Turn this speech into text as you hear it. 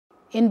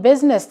In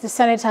business, the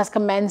Senate has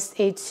commenced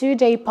a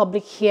two-day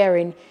public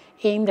hearing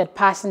aimed at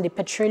passing the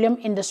Petroleum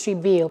Industry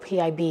Bill,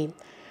 PIB.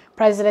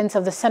 President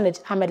of the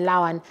Senate, Ahmed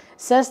Lawan,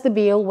 says the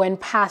bill, when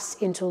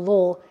passed into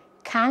law,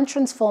 can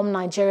transform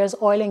Nigeria's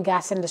oil and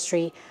gas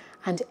industry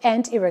and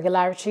end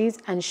irregularities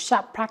and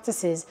sharp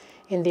practices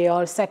in the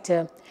oil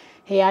sector.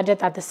 He added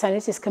that the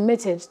Senate is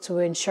committed to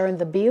ensuring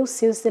the bill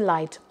sees the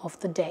light of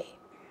the day.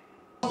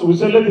 We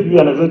said let it be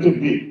an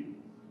executive bill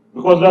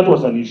because that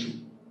was an issue.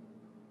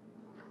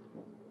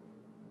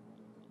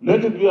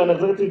 Let it be an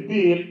executive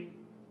bill,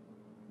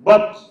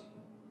 but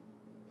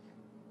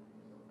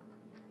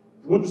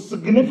with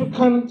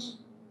significant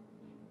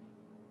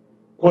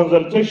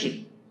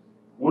consultation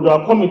with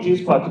our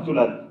committees,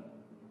 particularly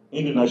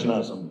in the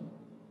National Assembly,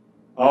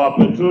 our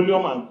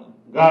petroleum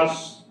and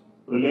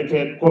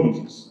gas-related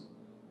committees,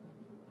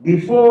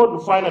 before the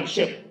final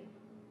shape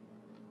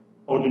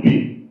of the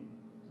bill.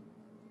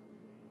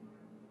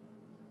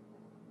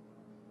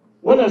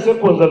 When I say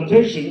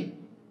consultation,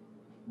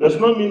 does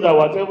not mean that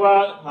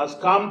whatever has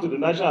come to the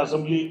National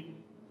Assembly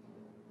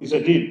is a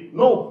deal.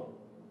 No.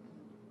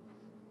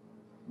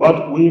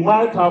 But we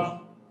might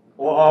have,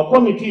 or our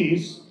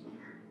committees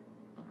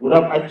would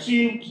have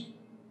achieved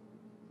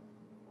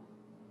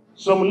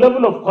some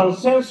level of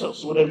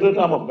consensus with the executive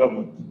arm of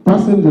government.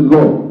 Passing the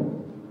law,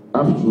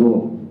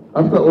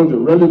 after all the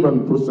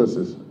relevant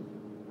processes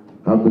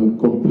have been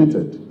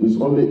completed, is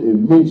only a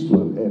means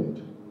to an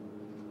end,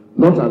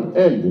 not an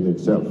end in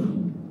itself.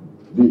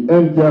 The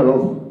end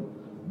thereof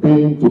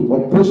being to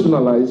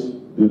operationalize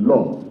the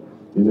law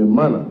in a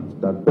manner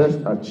that best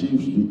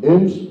achieves the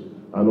aims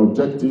and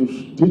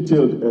objectives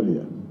detailed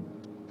earlier.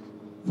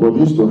 For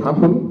this to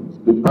happen,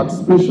 the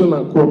participation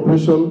and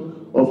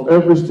cooperation of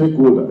every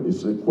stakeholder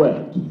is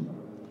required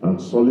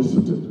and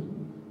solicited.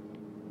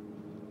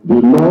 The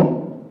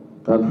law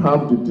can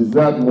have the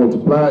desired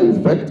multiplier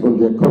effect on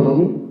the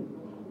economy,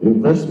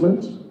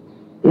 investment,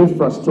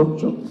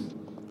 infrastructure,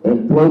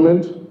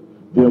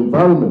 employment, the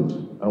environment,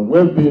 and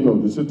well-being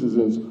of the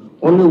citizens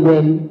only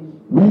when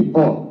we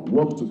all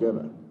work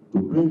together to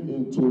bring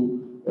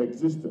into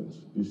existence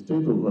the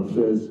state of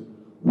affairs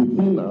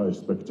within our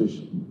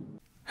expectation.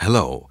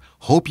 Hello,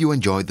 hope you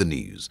enjoyed the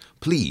news.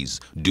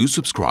 Please do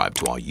subscribe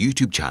to our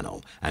YouTube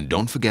channel and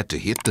don't forget to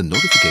hit the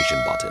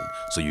notification button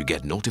so you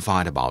get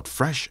notified about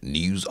fresh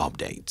news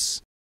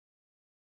updates.